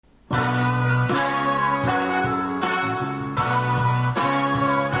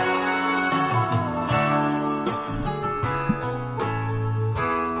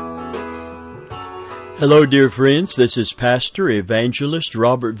Hello, dear friends. This is Pastor Evangelist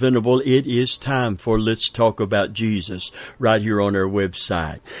Robert Venable. It is time for Let's Talk About Jesus right here on our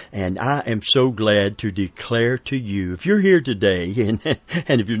website. And I am so glad to declare to you, if you're here today,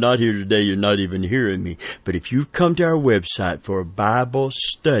 and if you're not here today, you're not even hearing me, but if you've come to our website for a Bible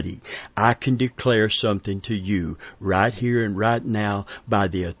study, I can declare something to you right here and right now by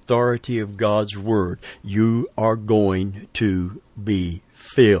the authority of God's Word. You are going to be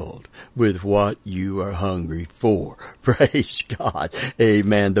filled with what you are hungry for. Praise God.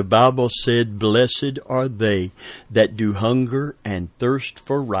 Amen. The Bible said, "Blessed are they that do hunger and thirst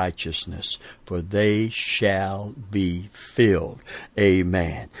for righteousness, for they shall be filled."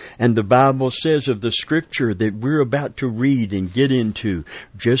 Amen. And the Bible says of the scripture that we're about to read and get into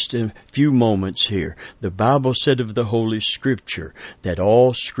just a few moments here, the Bible said of the Holy Scripture that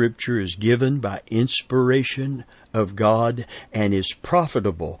all scripture is given by inspiration of God and is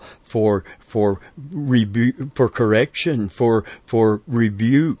profitable for correction, for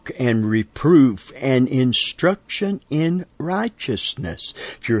rebuke and reproof and instruction in righteousness.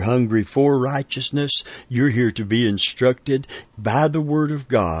 If you're hungry for righteousness, you're here to be instructed by the Word of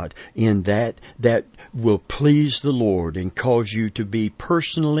God in that will please the Lord and cause you to be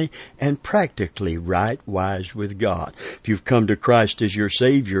personally and practically right wise with God. If you've come to Christ as your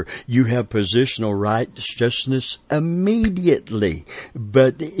Savior, you have positional righteousness immediately.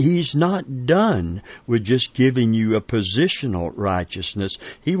 But He's not done with just giving you a positional righteousness.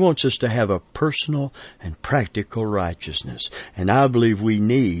 He wants us to have a personal and practical righteousness. And I believe we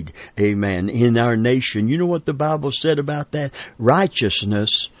need, amen, in our nation. You know what the Bible said about that?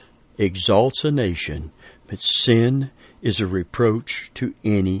 Righteousness exalts a nation, but sin is a reproach to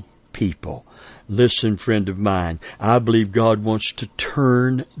any people. Listen, friend of mine, I believe God wants to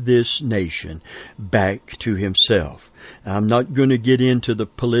turn this nation back to Himself. I'm not going to get into the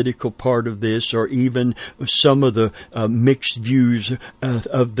political part of this or even some of the mixed views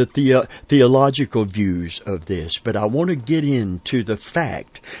of the theological views of this, but I want to get into the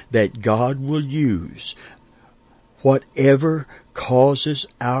fact that God will use whatever causes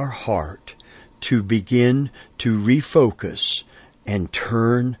our heart to begin to refocus and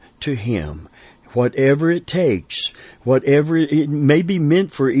turn to Him. Whatever it takes, whatever it may be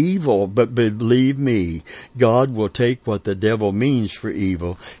meant for evil, but believe me, God will take what the devil means for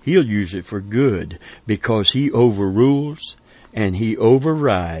evil. He'll use it for good because He overrules and He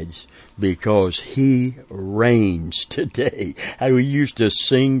overrides because He reigns today. We used to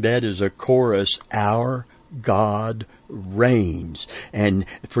sing that as a chorus, "Our God reigns." And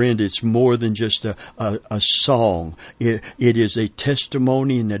friend, it's more than just a song. It is a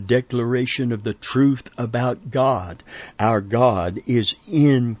testimony and a declaration of the truth about God. Our God is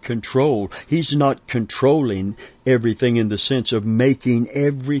in control. He's not controlling everything in the sense of making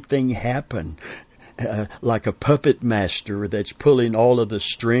everything happen. Like a puppet master that's pulling all of the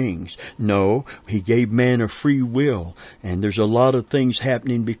strings. No, He gave man a free will. And there's a lot of things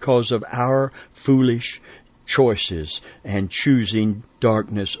happening because of our foolish choices and choosing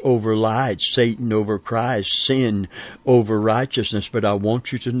darkness over light, Satan over Christ, sin over righteousness. But I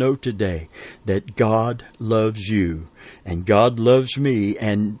want you to know today that God loves you and God loves me,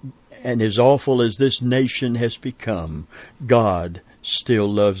 and as awful as this nation has become, God still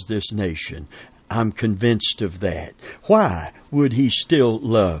loves this nation. I'm convinced of that. Why would He still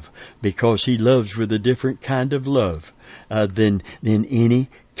love? Because He loves with a different kind of love than any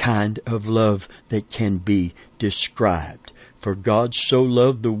kind of love that can be described. For God so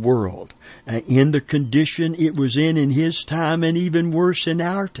loved the world in the condition it was in His time, and even worse in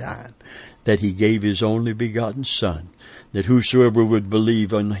our time, that He gave His only begotten Son, that whosoever would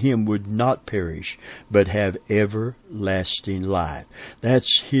believe on Him would not perish, but have everlasting life.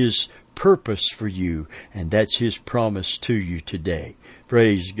 That's His purpose for you, and that's His promise to you today.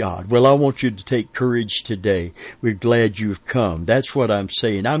 Praise God. Well, I want you to take courage today. We're glad you've come. That's what I'm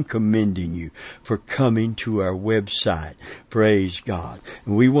saying. I'm commending you for coming to our website. Praise God.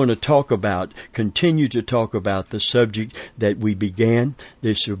 And we want to continue to talk about the subject that we began.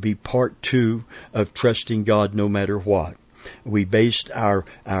 This will be part 2 of trusting God no matter what. We based our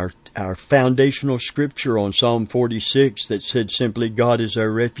foundational scripture on Psalm 46 that said simply, God is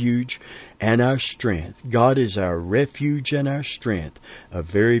our refuge and our strength. God is our refuge and our strength, a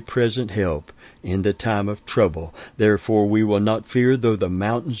very present help in the time of trouble. Therefore we will not fear, though the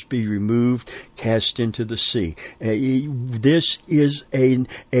mountains be removed, cast into the sea. This is a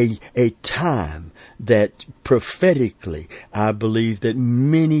time that prophetically, I believe that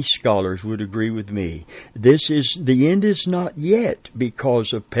many scholars would agree with me. The end is not yet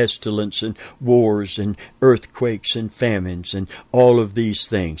because of pestilence and wars and earthquakes and famines and all of these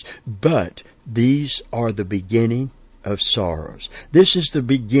things. But these are the beginning of sorrows. This is the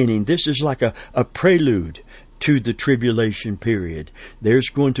beginning. This is like a prelude to the tribulation period. There's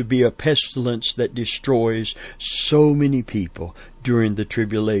going to be a pestilence that destroys so many people during the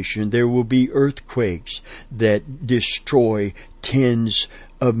tribulation. There will be earthquakes that destroy tens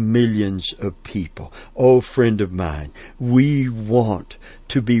of millions of people. Oh, friend of mine, we want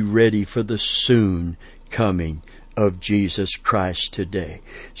to be ready for the soon coming of Jesus Christ today.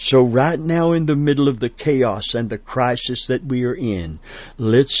 So right now, in the middle of the chaos and the crisis that we are in,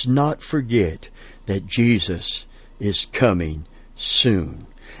 let's not forget that Jesus is coming soon.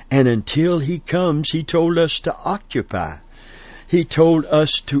 And until He comes, He told us to occupy. He told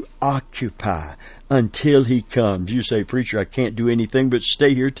us to occupy until He comes. You say, preacher, I can't do anything but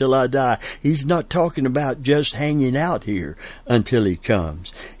stay here till I die. He's not talking about just hanging out here until He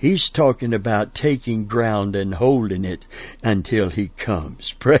comes. He's talking about taking ground and holding it until He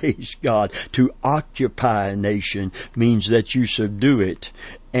comes. Praise God. To occupy a nation means that you subdue it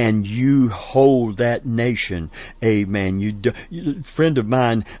and you hold that nation. Amen. Friend of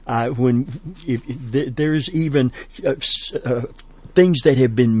mine, there's even things that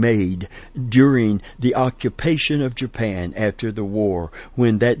have been made during the occupation of Japan after the war,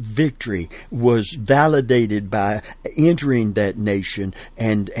 when that victory was validated by entering that nation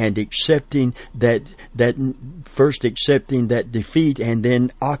and accepting that first accepting that defeat and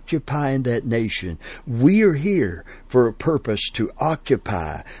then occupying that nation. We are here for a purpose, to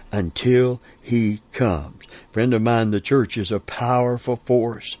occupy until He comes. Friend of mine, the church is a powerful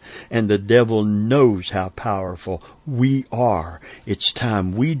force, and the devil knows how powerful we are. It's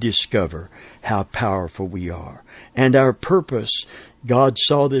time we discover how powerful we are. And our purpose, God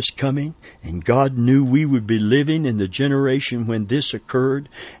saw this coming, and God knew we would be living in the generation when this occurred,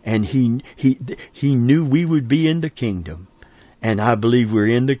 and He knew we would be in the kingdom. And I believe we're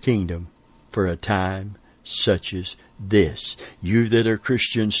in the kingdom for a time such as this. You that are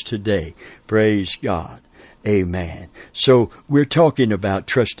Christians today, praise God. Amen. So we're talking about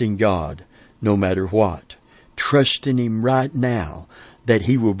trusting God no matter what. Trusting Him right now that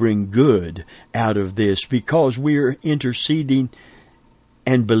He will bring good out of this, because we're interceding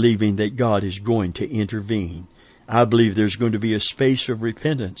and believing that God is going to intervene. I believe there's going to be a space of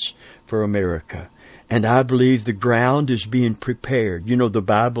repentance for America. And I believe the ground is being prepared. You know, the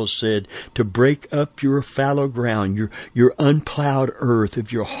Bible said to break up your fallow ground, your unplowed earth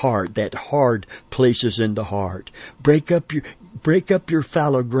of your heart, that hard places in the heart. Break up your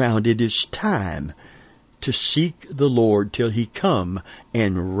fallow ground. It is time to seek the Lord till He come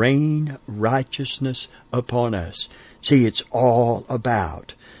and rain righteousness upon us. See, it's all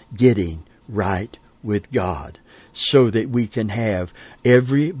about getting right with God, so that we can have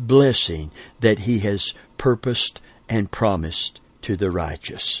every blessing that He has purposed and promised to the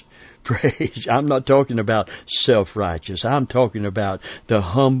righteous. Praise. I'm not talking about self-righteous. I'm talking about the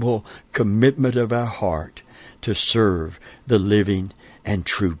humble commitment of our heart to serve the living and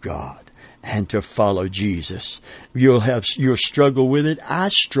true God and to follow Jesus. You'll struggle with it. I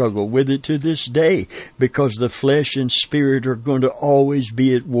struggle with it to this day, because the flesh and spirit are going to always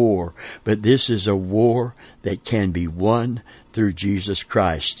be at war. But this is a war that can be won through Jesus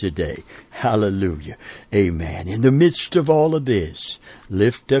Christ today. Hallelujah. Amen. In the midst of all of this,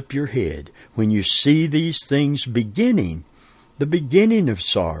 lift up your head when you see these things beginning. The beginning of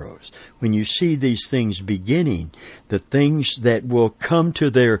sorrows. When you see these things beginning, the things that will come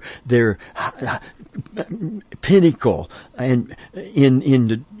to their pinnacle and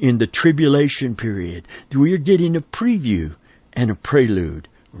in the tribulation period, we are getting a preview and a prelude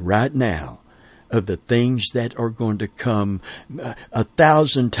right now of the things that are going to come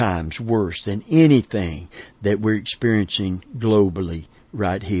 1,000 times worse than anything that we're experiencing globally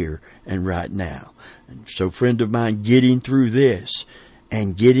right here and right now. And so, friend of mine, getting through this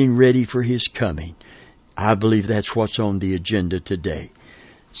and getting ready for His coming, I believe that's what's on the agenda today.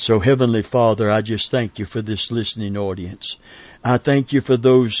 So, Heavenly Father, I just thank You for this listening audience. I thank You for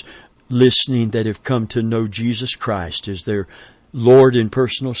those listening that have come to know Jesus Christ as their Lord and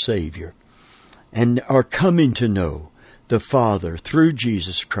personal Savior, and are coming to know the Father through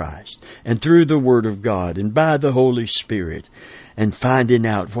Jesus Christ and through the Word of God and by the Holy Spirit, and finding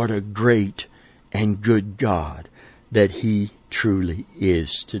out what a great and good God that He truly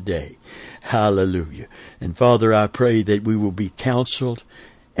is today. Hallelujah. And Father, I pray that we will be counseled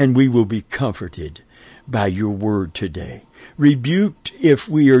and we will be comforted by Your Word today. Rebuked if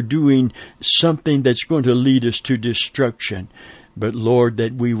we are doing something that's going to lead us to destruction. But Lord,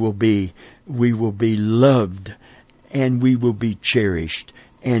 that we will be loved, and we will be cherished,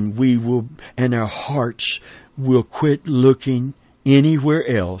 and our hearts will quit looking anywhere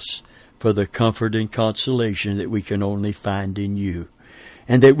else for the comfort and consolation that we can only find in you.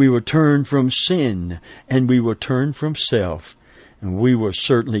 And that we will turn from sin, and we will turn from self, and we will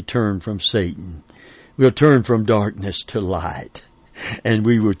certainly turn from Satan. We'll turn from darkness to light, and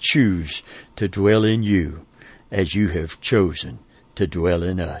we will choose to dwell in you as you have chosen to dwell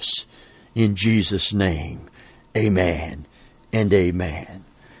in us. In Jesus' name, amen and amen.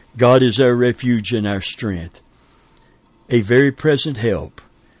 God is our refuge and our strength, a very present help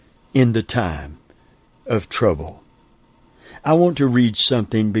in the time of trouble. I want to read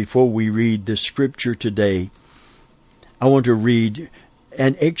something before we read the scripture today. I want to read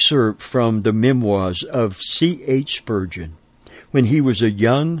an excerpt from the memoirs of C.H. Spurgeon. When he was a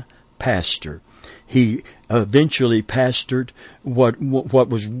young pastor, he eventually pastored what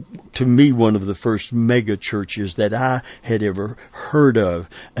was to me one of the first mega churches that I had ever heard of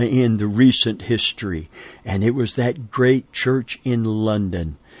in the recent history. And it was that great church in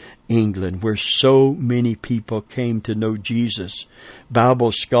London, England, where so many people came to know Jesus.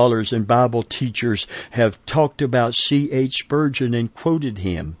 Bible scholars and Bible teachers have talked about C.H. Spurgeon and quoted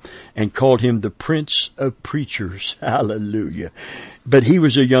him and called him the Prince of Preachers. Hallelujah. But he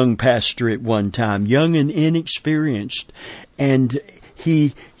was a young pastor at one time, young and inexperienced, and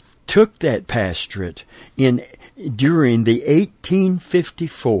he took that pastorate during the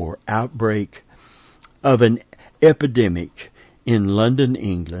 1854 outbreak of an epidemic in London,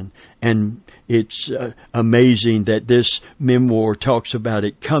 England. And it's amazing that this memoir talks about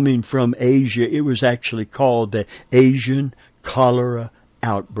it coming from Asia. It was actually called the Asian cholera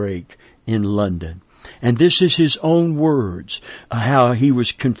outbreak in London. And this is his own words, how he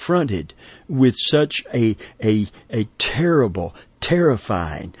was confronted with such a terrible,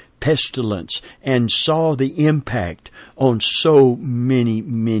 terrifying pestilence and saw the impact on so many,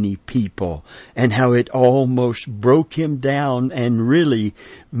 many people, and how it almost broke him down and really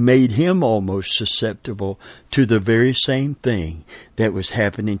made him almost susceptible to the very same thing that was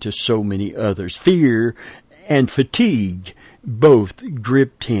happening to so many others. Fear and fatigue both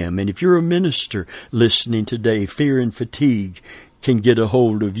gripped him. And if you're a minister listening today, fear and fatigue can get a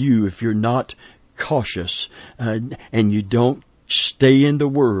hold of you if you're not cautious and you don't stay in the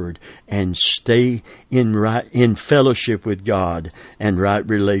Word and stay in fellowship with God and right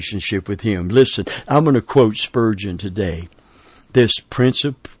relationship with Him. Listen, I'm going to quote Spurgeon today. This Prince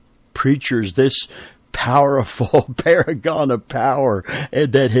of Preachers, this powerful paragon of power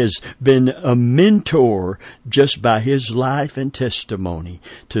that has been a mentor just by his life and testimony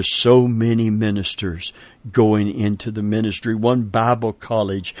to so many ministers going into the ministry. One Bible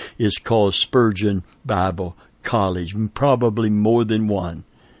college is called Spurgeon Bible College, probably more than one.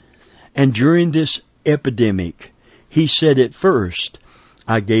 And during this epidemic, he said, at first,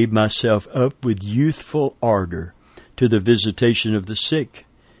 I gave myself up with youthful ardor to the visitation of the sick,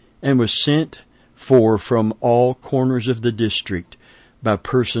 and was sent for from all corners of the district by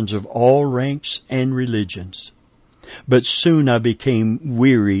persons of all ranks and religions. But soon I became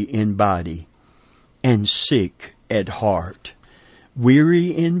weary in body and sick at heart. Weary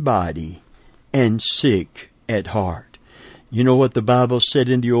in body and sick at heart. You know what the Bible said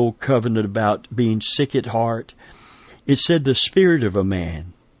in the Old Covenant about being sick at heart? It said the spirit of a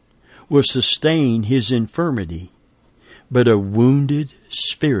man will sustain his infirmity, but a wounded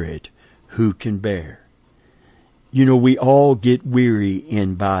spirit who can bear? You know, we all get weary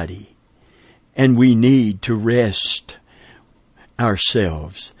in body, and we need to rest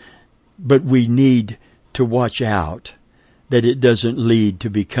ourselves, but we need to watch out that it doesn't lead to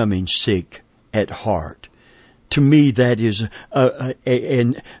becoming sick at heart. To me, that is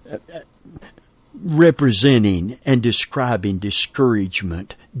representing and describing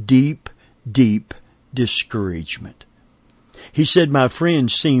discouragement, deep, deep discouragement. He said, my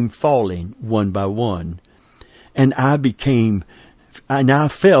friends seemed falling one by one, and I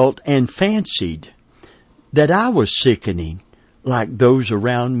felt and fancied that I was sickening like those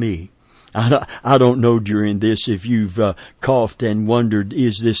around me. I don't know during this if you've coughed and wondered,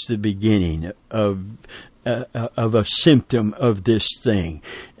 is this the beginning of a symptom of this thing?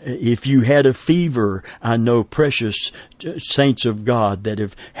 If you had a fever, I know precious saints of God that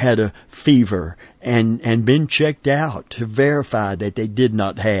have had a fever and been checked out to verify that they did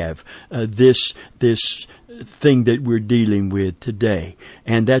not have this thing that we're dealing with today.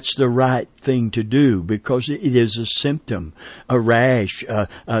 And that's the right thing to do, because it is a symptom, a rash,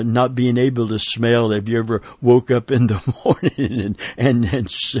 not being able to smell. Have you ever woke up in the morning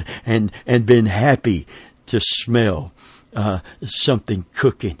and been happy to smell? something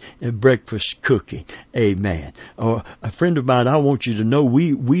cooking, breakfast cooking. Amen. Or a friend of mine, I want you to know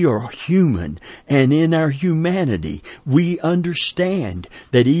we are human, and in our humanity, we understand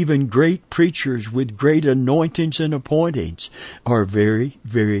that even great preachers with great anointings and appointings are very,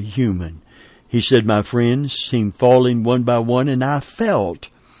 very human. He said, my friends seemed falling one by one, and I felt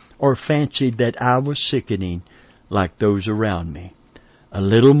or fancied that I was sickening like those around me. A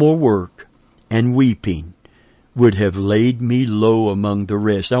little more work and weeping would have laid me low among the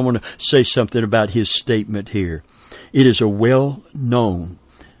rest. I want to say something about his statement here. It is a well-known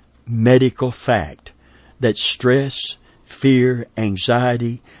medical fact that stress, fear,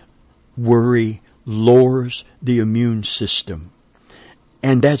 anxiety, worry lowers the immune system.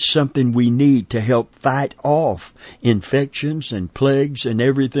 And that's something we need to help fight off infections and plagues and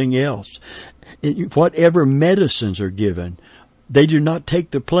everything else. Whatever medicines are given, they do not take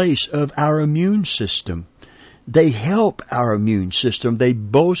the place of our immune system. They help our immune system. They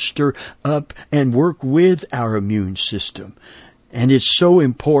bolster up and work with our immune system. And it's so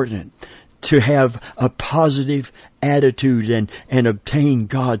important to have a positive attitude and obtain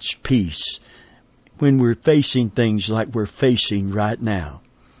God's peace when we're facing things like we're facing right now.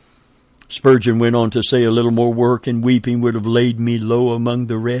 Spurgeon went on to say, a little more work and weeping would have laid me low among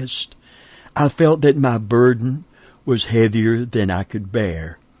the rest. I felt that my burden was heavier than I could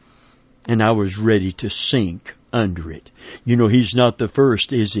bear, and I was ready to sink under it. You know, he's not the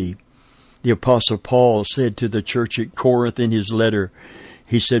first, is he? The Apostle Paul said to the church at Corinth in his letter,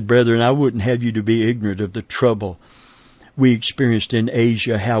 he said, brethren, I wouldn't have you to be ignorant of the trouble we experienced in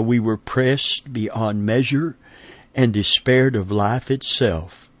Asia, how we were pressed beyond measure and despaired of life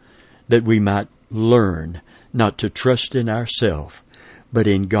itself, that we might learn not to trust in ourselves, but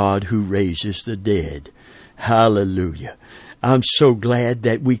in God who raises the dead. Hallelujah. I'm so glad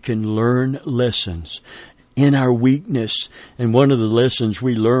that we can learn lessons in our weakness. And one of the lessons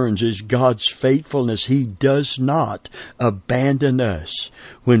we learn is God's faithfulness. He does not abandon us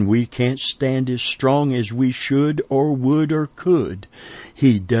when we can't stand as strong as we should or would or could.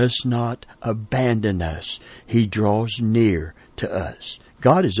 He does not abandon us. He draws near to us.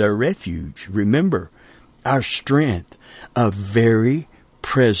 God is our refuge. Remember, our strength, a very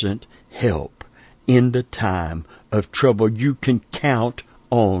present help in the time of trouble. You can count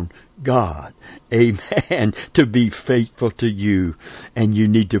on God, amen, to be faithful to you, and you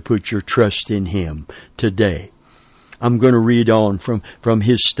need to put your trust in Him today. I'm going to read on from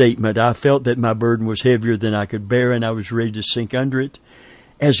his statement. I felt that my burden was heavier than I could bear, and I was ready to sink under it.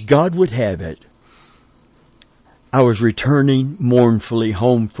 As God would have it, I was returning mournfully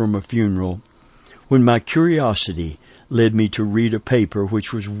home from a funeral when my curiosity led me to read a paper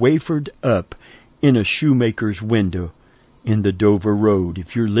which was wafered up in a shoemaker's window in the Dover Road.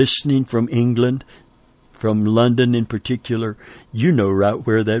 If you're listening from England, from London in particular, you know right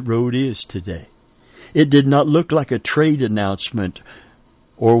where that road is today. It did not look like a trade announcement,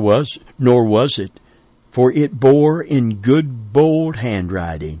 nor was it, for it bore in good bold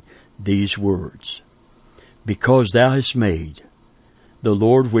handwriting these words, Because thou hast made the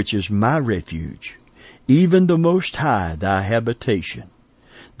Lord, which is my refuge, even the Most High, thy habitation,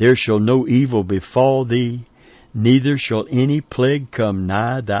 there shall no evil befall thee, neither shall any plague come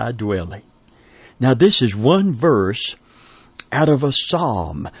nigh thy dwelling. Now this is one verse out of a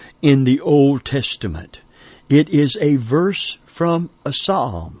psalm in the Old Testament. It is a verse from a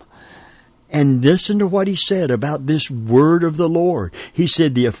psalm. And listen to what he said about this word of the Lord. He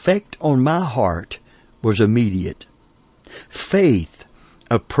said, the effect on my heart was immediate. Faith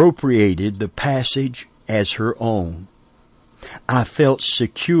appropriated the passage as her own. I felt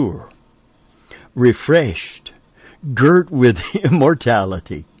secure, refreshed, girt with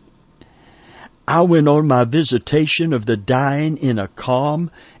immortality. I went on my visitation of the dying in a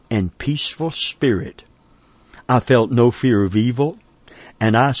calm and peaceful spirit. I felt no fear of evil,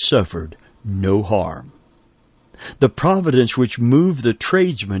 and I suffered no harm. The providence which moved the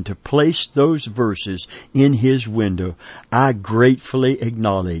tradesman to place those verses in his window, I gratefully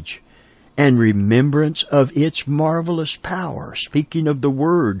acknowledge, and remembrance of its marvelous power, speaking of the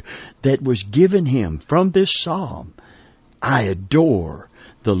word that was given him from this psalm, I adore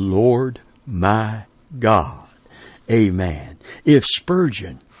the Lord my God. Amen. If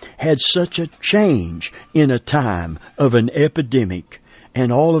Spurgeon had such a change in a time of an epidemic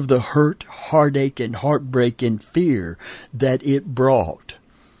and all of the hurt, heartache, and heartbreak and fear that it brought,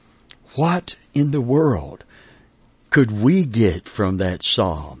 what in the world could we get from that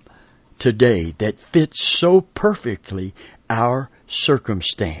psalm today that fits so perfectly our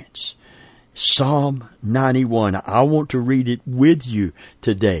circumstance? Psalm 91. I want to read it with you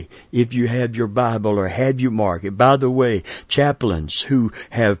today. If you have your Bible or have you mark it. By the way, chaplains who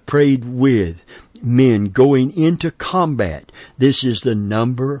have prayed with men going into combat, this is the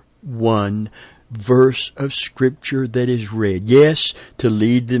number one verse of Scripture that is read. Yes, to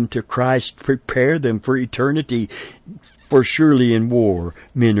lead them to Christ, prepare them for eternity, for surely in war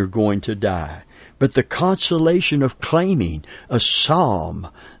men are going to die. But the consolation of claiming a psalm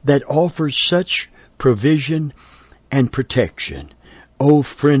that offers such provision and protection. Oh,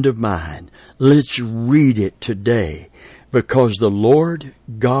 friend of mine, let's read it today, because the Lord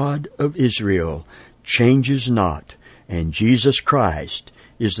God of Israel changes not, and Jesus Christ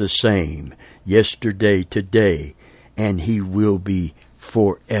is the same yesterday, today, and He will be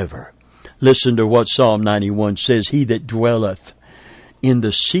forever. Listen to what Psalm 91 says. He that dwelleth in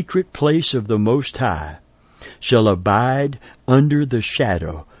the secret place of the Most High shall abide under the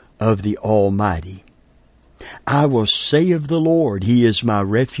shadow of the Almighty. I will say of the Lord, He is my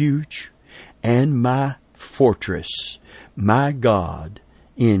refuge and my fortress. My God,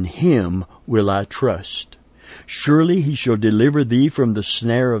 in Him will I trust. Surely He shall deliver thee from the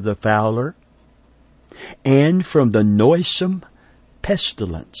snare of the fowler and from the noisome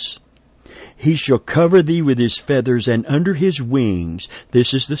pestilence. He shall cover thee with His feathers, and under His wings,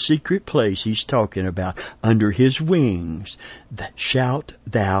 this is the secret place He's talking about, under His wings shalt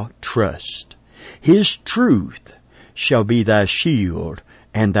thou trust. His truth shall be thy shield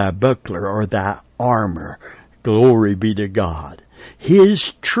and thy buckler, or thy armor. Glory be to God.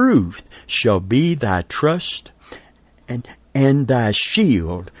 His truth shall be thy trust and thy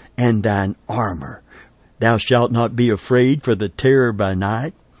shield and thine armor. Thou shalt not be afraid for the terror by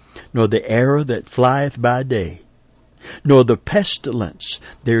night, nor the arrow that flieth by day, nor the pestilence.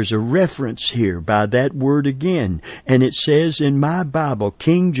 There's a reference here by that word again, and it says in my Bible,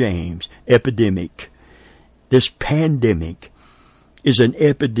 King James, epidemic. This pandemic is an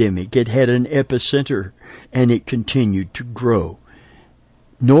epidemic. It had an epicenter, and it continued to grow.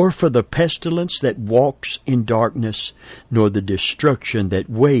 Nor for the pestilence that walks in darkness, nor the destruction that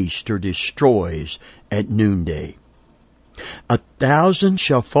wastes or destroys at noonday. 1,000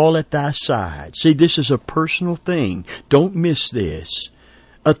 shall fall at thy side. See, this is a personal thing. Don't miss this.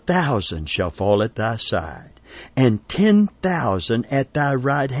 1,000 shall fall at thy side, and 10,000 at thy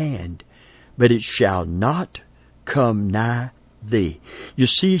right hand, but it shall not come nigh thee. You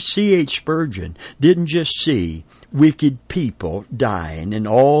see, C.H. Spurgeon didn't just see wicked people dying and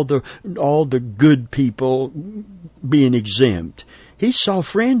all the good people being exempt. He saw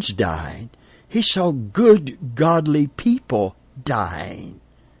friends dying. He saw good, godly people dying.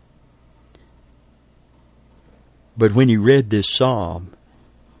 But when he read this psalm,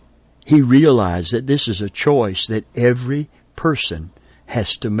 he realized that this is a choice that every person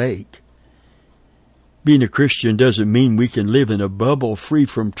has to make. Being a Christian doesn't mean we can live in a bubble free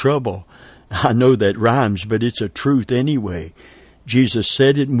from trouble. I know that rhymes, but it's a truth anyway. Jesus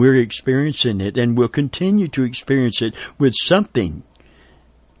said it, and we're experiencing it, and we'll continue to experience it with something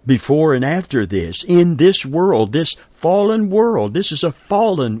before and after this. In this world, this fallen world, this is a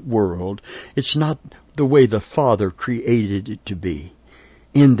fallen world. It's not the way the Father created it to be.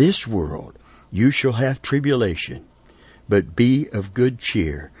 In this world, you shall have tribulation, but be of good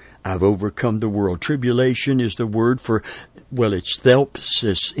cheer. I've overcome the world. Tribulation is the word for, well, it's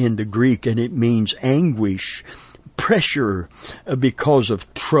thelpsis in the Greek, and it means anguish, pressure because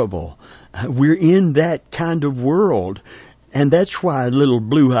of trouble. We're in that kind of world. And that's why little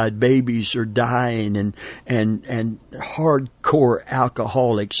blue-eyed babies are dying and hardcore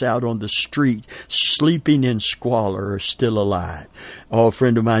alcoholics out on the street sleeping in squalor are still alive. Oh,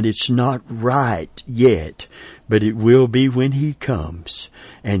 friend of mine, it's not right yet, but it will be when He comes.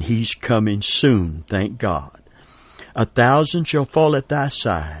 And He's coming soon, thank God. 1,000 shall fall at thy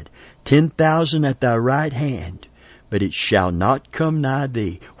side, 10,000 at thy right hand, but it shall not come nigh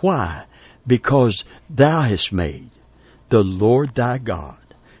thee. Why? Because thou hast made the Lord thy God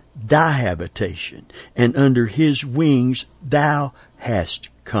thy habitation, and under His wings thou hast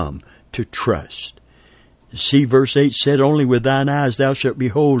come to trust. See, verse 8 said, only with thine eyes thou shalt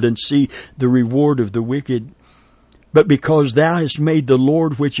behold and see the reward of the wicked. But because thou hast made the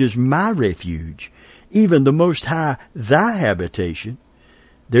Lord, which is my refuge, even the Most High thy habitation,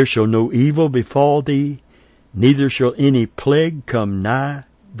 there shall no evil befall thee, neither shall any plague come nigh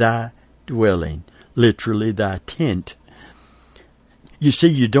thy dwelling. Literally, thy tent. You see,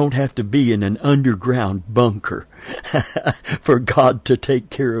 you don't have to be in an underground bunker for God to take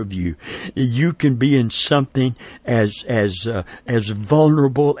care of you. You can be in something as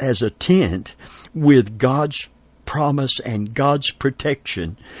vulnerable as a tent with God's promise and God's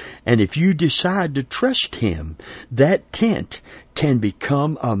protection. And if you decide to trust Him, that tent can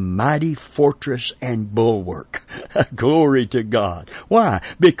become a mighty fortress and bulwark. Glory to God. Why?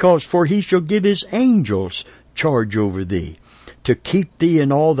 Because for He shall give His angels charge over thee, to keep thee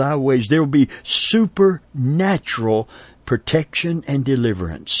in all thy ways. There will be supernatural protection and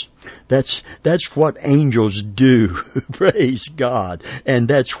deliverance. That's what angels do. Praise God. And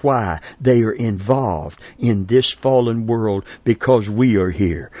that's why they are involved in this fallen world, because we are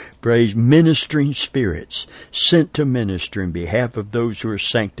here. Praise, ministering spirits sent to minister in behalf of those who are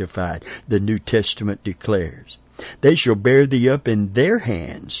sanctified, the New Testament declares. They shall bear thee up in their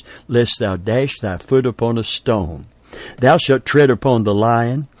hands, lest thou dash thy foot upon a stone. Thou shalt tread upon the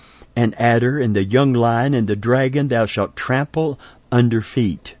lion and adder, and the young lion and the dragon thou shalt trample under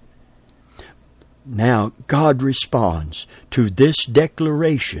feet. Now, God responds to this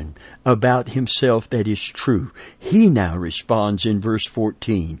declaration about Himself that is true. He now responds in verse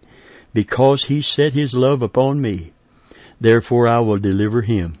 14, because He set His love upon me, therefore I will deliver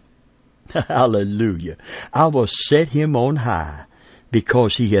him. Hallelujah. I will set him on high,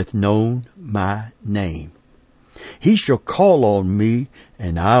 because he hath known my name. He shall call on me,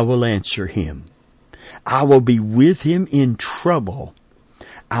 and I will answer him. I will be with him in trouble.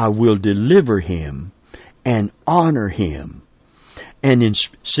 I will deliver him and honor him. And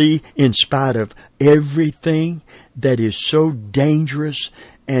in spite of everything that is so dangerous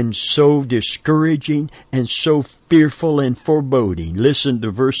and so discouraging and so fearful and foreboding, listen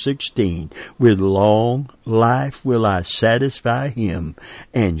to verse 16. With long life will I satisfy him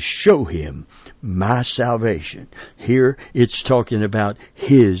and show him my salvation. Here it's talking about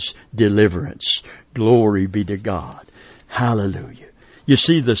His deliverance. Glory be to God. Hallelujah. You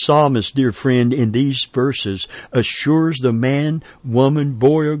see, the psalmist, dear friend, in these verses assures the man, woman,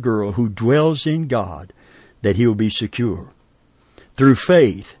 boy, or girl who dwells in God that he will be secure. Through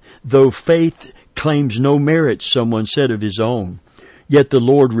faith, though faith claims no merit, someone said, of his own, yet the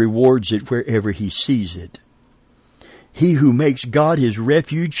Lord rewards it wherever He sees it. He who makes God his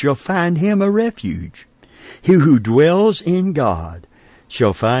refuge shall find him a refuge. He who dwells in God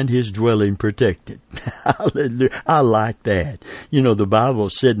shall find his dwelling protected. Hallelujah. I like that. You know, the Bible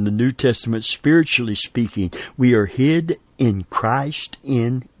said in the New Testament, spiritually speaking, we are hid in Christ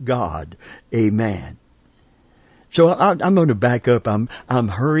in God. Amen. So I'm going to back up. I'm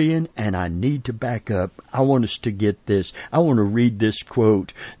hurrying, and I need to back up. I want us to get this. I want to read this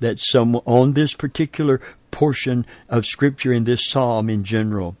quote that someone on this particular portion of Scripture in this psalm in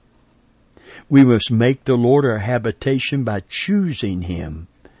general. We must make the Lord our habitation by choosing Him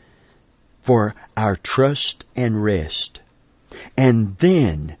for our trust and rest. And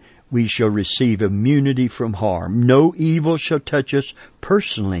then we shall receive immunity from harm. No evil shall touch us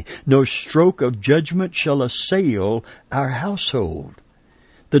personally. No stroke of judgment shall assail our household.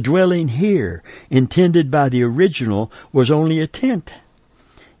 The dwelling here, intended by the original, was only a tent.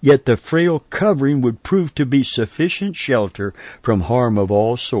 Yet the frail covering would prove to be sufficient shelter from harm of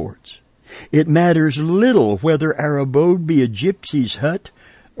all sorts. It matters little whether our abode be a gypsy's hut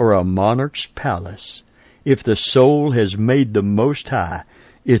or a monarch's palace, if the soul has made the Most High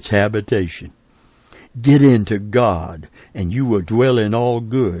its habitation. Get into God, and you will dwell in all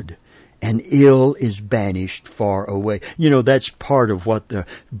good, and ill is banished far away. You know, that's part of what the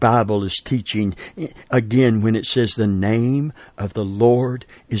Bible is teaching. Again, when it says the name of the Lord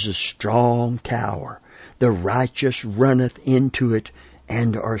is a strong tower, the righteous runneth into it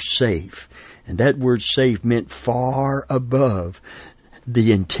and are safe. And that word safe meant far above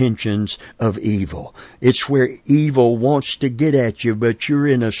the intentions of evil. It's where evil wants to get at you, but you're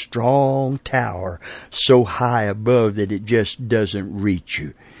in a strong tower so high above that it just doesn't reach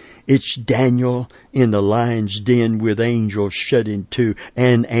you. It's Daniel in the lion's den with an angel shutting to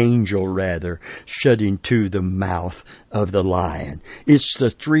the mouth of the lion. It's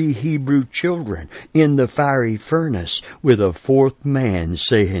the 3 Hebrew children in the fiery furnace with a fourth man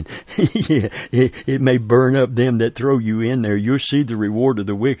saying, yeah, it may burn up them that throw you in there. You'll see the reward of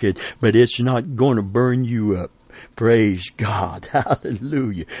the wicked, but it's not going to burn you up. Praise God.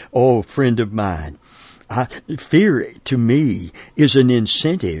 Hallelujah. Oh, friend of mine. Fear to me is an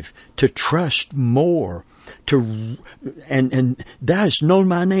incentive to trust more, and thou hast known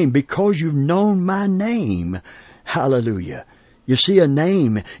my name. Because you've known my name, hallelujah. You see, a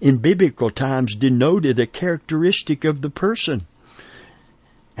name in biblical times denoted a characteristic of the person,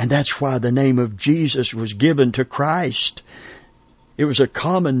 and that's why the name of Jesus was given to Christ. It was a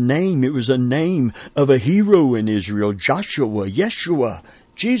common name. It was a name of a hero in Israel, Joshua, Yeshua,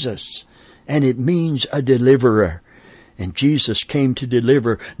 Jesus. And it means a deliverer. And Jesus came to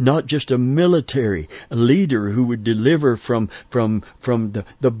deliver not just a military leader who would deliver from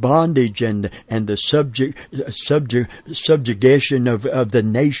the bondage and the subjugation of the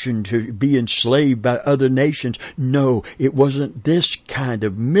nation to be enslaved by other nations. No, it wasn't this kind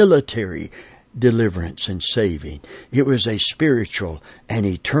of military deliverance and saving. It was a spiritual and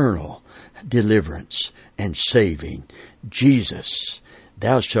eternal deliverance and saving. Jesus.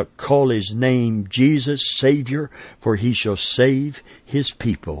 Thou shalt call his name Jesus, Savior, for he shall save his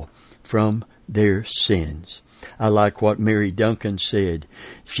people from their sins. I like what Mary Duncan said.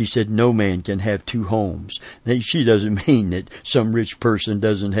 She said, no man can have two homes. She doesn't mean that some rich person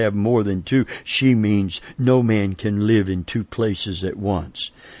doesn't have more than two. She means no man can live in two places at once.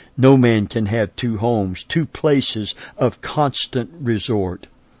 No man can have two homes, two places of constant resort.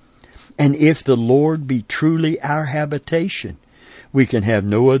 And if the Lord be truly our habitation, we can have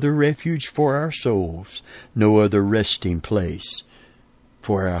no other refuge for our souls, no other resting place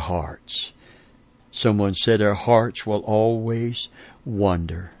for our hearts. Someone said our hearts will always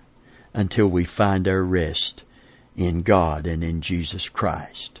wander until we find our rest in God and in Jesus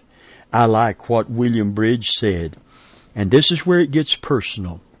Christ. I like what William Bridge said, and this is where it gets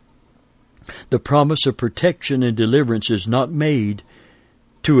personal. The promise of protection and deliverance is not made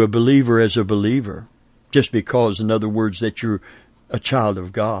to a believer as a believer, just because, in other words, that you're a child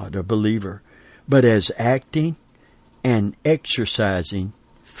of God, a believer, but as acting and exercising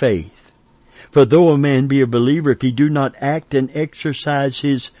faith. For though a man be a believer, if he do not act and exercise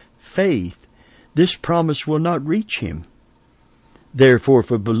his faith, this promise will not reach him. Therefore,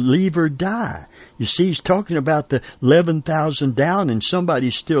 if a believer die, you see, he's talking about the 11,000 down and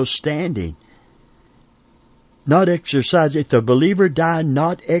somebody's still standing. Not exercise, if the believer die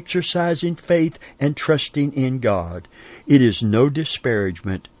not exercising faith and trusting in God, it is no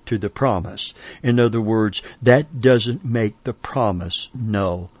disparagement to the promise. In other words, that doesn't make the promise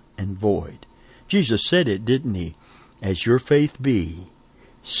null and void. Jesus said it, didn't he? As your faith be,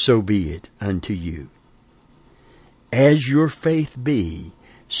 so be it unto you. As your faith be,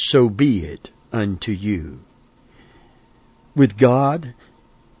 so be it unto you. With God,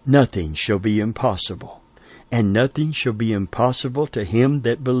 nothing shall be impossible. And nothing shall be impossible to him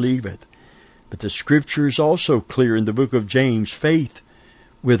that believeth. But the Scripture is also clear in the book of James, faith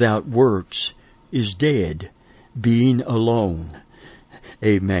without works is dead, being alone.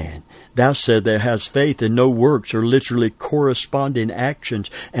 Amen. Thou said thou hast faith and no works are literally corresponding actions,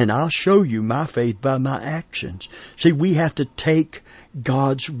 and I'll show you my faith by my actions. See, we have to take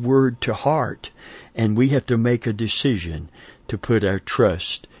God's Word to heart, and we have to make a decision to put our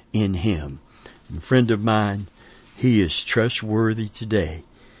trust in Him. And friend of mine, He is trustworthy today.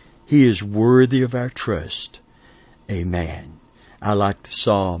 He is worthy of our trust. Amen. I like the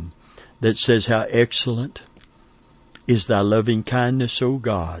psalm that says, how excellent is thy loving kindness, O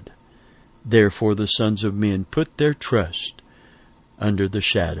God. Therefore the sons of men put their trust under the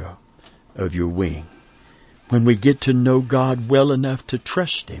shadow of your wing. When we get to know God well enough to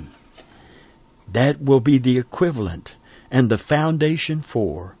trust Him, that will be the equivalent and the foundation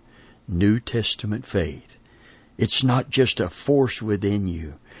for New Testament faith. It's not just a force within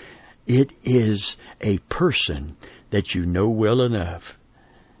you. It is a person that you know well enough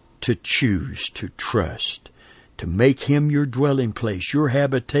to choose to trust, to make Him your dwelling place, your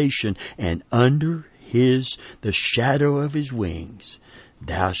habitation, and under the shadow of His wings,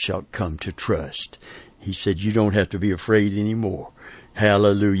 thou shalt come to trust. He said, you don't have to be afraid anymore.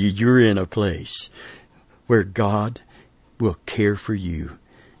 Hallelujah. You're in a place where God will care for you.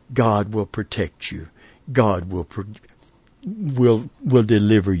 God will protect you. God will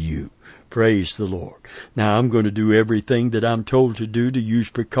deliver you. Praise the Lord. Now, I'm going to do everything that I'm told to do to use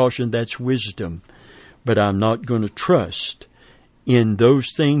precaution. That's wisdom. But I'm not going to trust in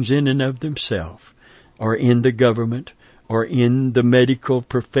those things in and of themselves, or in the government, or in the medical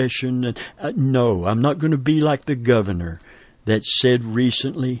profession. No, I'm not going to be like the governor that said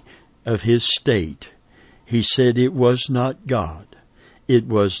recently of his state. He said it was not God. It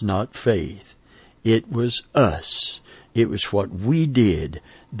was not faith. It was us. It was what we did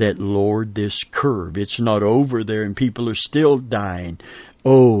that lowered this curve. It's not over there and people are still dying.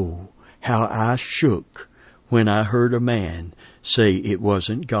 Oh, how I shook when I heard a man say it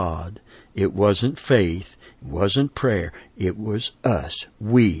wasn't God. It wasn't faith. It wasn't prayer. It was us.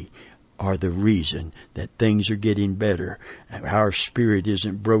 We are the reason that things are getting better. Our spirit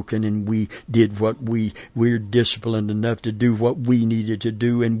isn't broken, and we did what we're disciplined enough to do what we needed to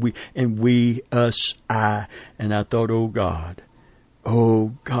do, and I thought, oh God,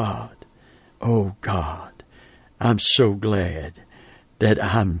 oh God, oh God, I'm so glad that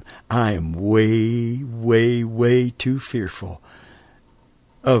I am way, way, way too fearful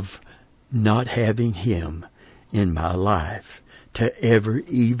of not having Him in my life to ever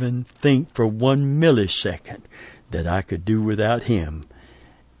even think for 1 millisecond that I could do without Him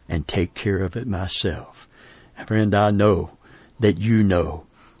and take care of it myself. Friend, I know that you know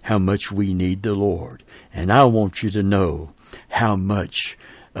how much we need the Lord. And I want you to know how much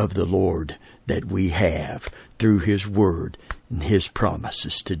of the Lord that we have through His Word and His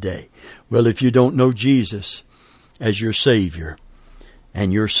promises today. Well, if you don't know Jesus as your Savior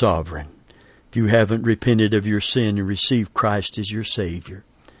and your Sovereign, if you haven't repented of your sin and received Christ as your Savior,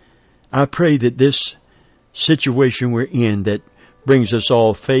 I pray that this situation we're in that brings us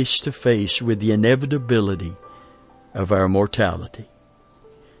all face to face with the inevitability of our mortality.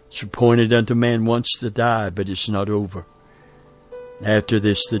 It's appointed unto man once to die, but it's not over. After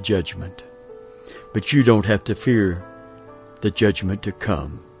this, the judgment. But you don't have to fear the judgment to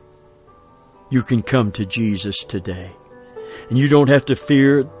come. You can come to Jesus today. And you don't have to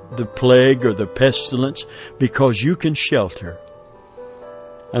fear the plague or the pestilence, because you can shelter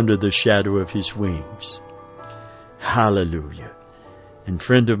under the shadow of His wings. Hallelujah. And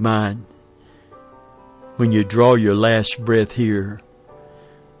friend of mine, when you draw your last breath here,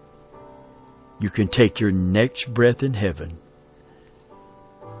 you can take your next breath in heaven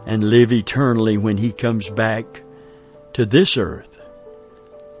and live eternally when He comes back to this earth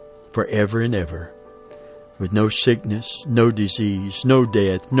forever and ever, with no sickness, no disease, no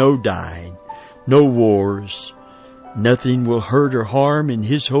death, no dying, no wars. Nothing will hurt or harm in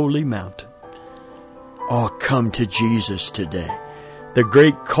His holy mountain. Oh, come to Jesus today. The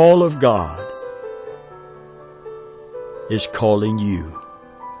great call of God is calling you.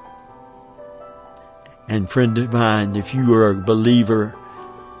 And friend of mine, if you are a believer,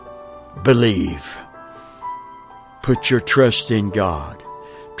 believe. Put your trust in God.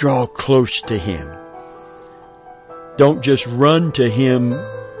 Draw close to Him. Don't just run to Him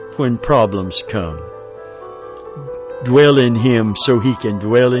when problems come. Dwell in Him so He can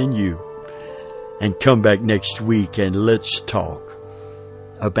dwell in you. And come back next week and let's talk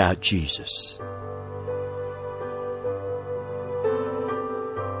about Jesus.